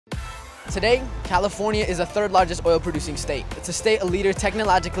Today, California is the third largest oil producing state. It's a state a leader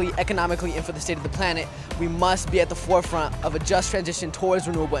technologically, economically, and for the state of the planet. We must be at the forefront of a just transition towards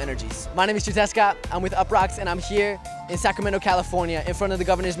renewable energies. My name is Neuter. I'm with UPROXX, and I'm here in Sacramento, California, in front of the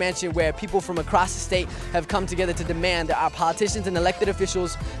governor's mansion, where people from across the state have come together to demand that our politicians and elected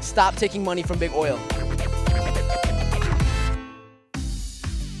officials stop taking money from big oil.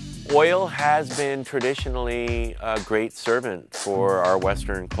 Oil has been traditionally a great servant for our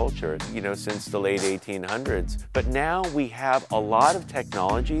Western culture, since the late 1800s. But now we have a lot of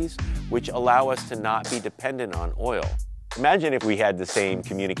technologies which allow us to not be dependent on oil. Imagine if we had the same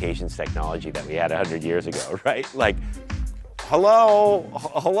communications technology that we had 100 years ago, right? Like, hello.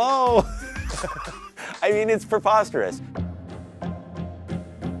 I mean, it's preposterous.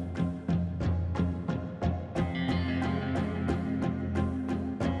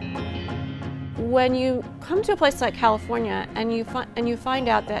 When you come to a place like California and you find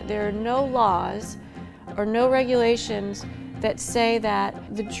out that there are no laws or no regulations that say that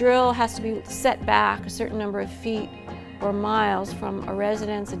the drill has to be set back a certain number of feet or miles from a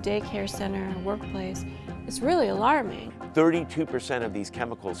residence, a daycare center, a workplace, it's really alarming. 32% of these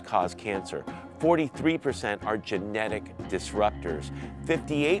chemicals cause cancer. 43% are genetic disruptors.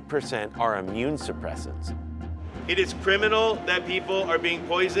 58% are immune suppressants. It is criminal that people are being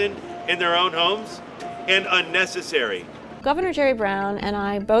poisoned in their own homes and unnecessary. Governor Jerry Brown and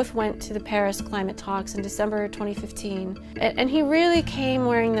I both went to the Paris climate talks in December 2015, and he really came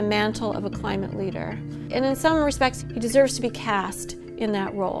wearing the mantle of a climate leader. And in some respects, he deserves to be cast in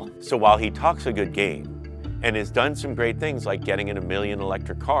that role. So while he talks a good game and has done some great things like getting in 1 million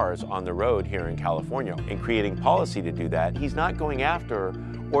electric cars on the road here in California and creating policy to do that, he's not going after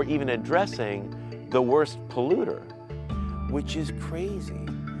or even addressing the worst polluter, which is crazy.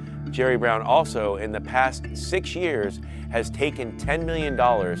 Jerry Brown also, in the past 6 years, has taken $10 million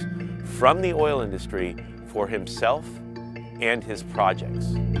from the oil industry for himself and his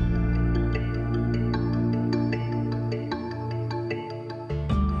projects.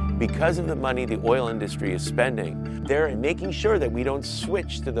 Because of the money the oil industry is spending, they're making sure that we don't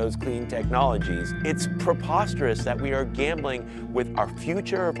switch to those clean technologies. It's preposterous that we are gambling with our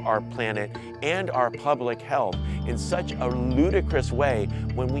future of our planet and our public health in such a ludicrous way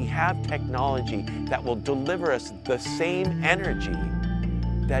when we have technology that will deliver us the same energy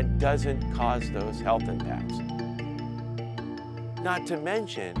that doesn't cause those health impacts. Not to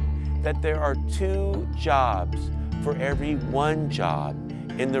mention that there are 2 jobs for every 1 job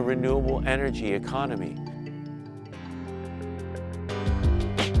in the renewable energy economy.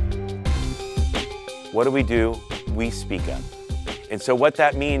 What do? We speak up. And so what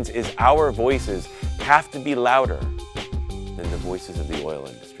that means is our voices have to be louder than the voices of the oil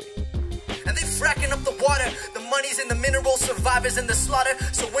industry. And they fracking up the water, the money's in the minerals, survivors in the slaughter.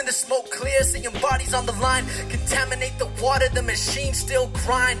 So when the smoke clears, seeing bodies on the line, contaminate the water, the machines still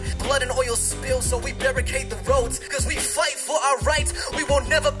grind. Blood and oil spill, so we barricade the roads, cause we fight for our rights, we won't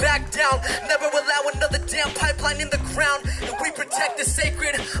never back down. Never allow another damn pipeline in the ground. And we protect the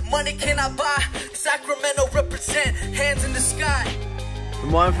sacred, money cannot buy. Sacramento represent, hands in the sky. For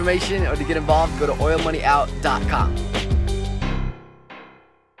more information or to get involved, go to oilmoneyout.com.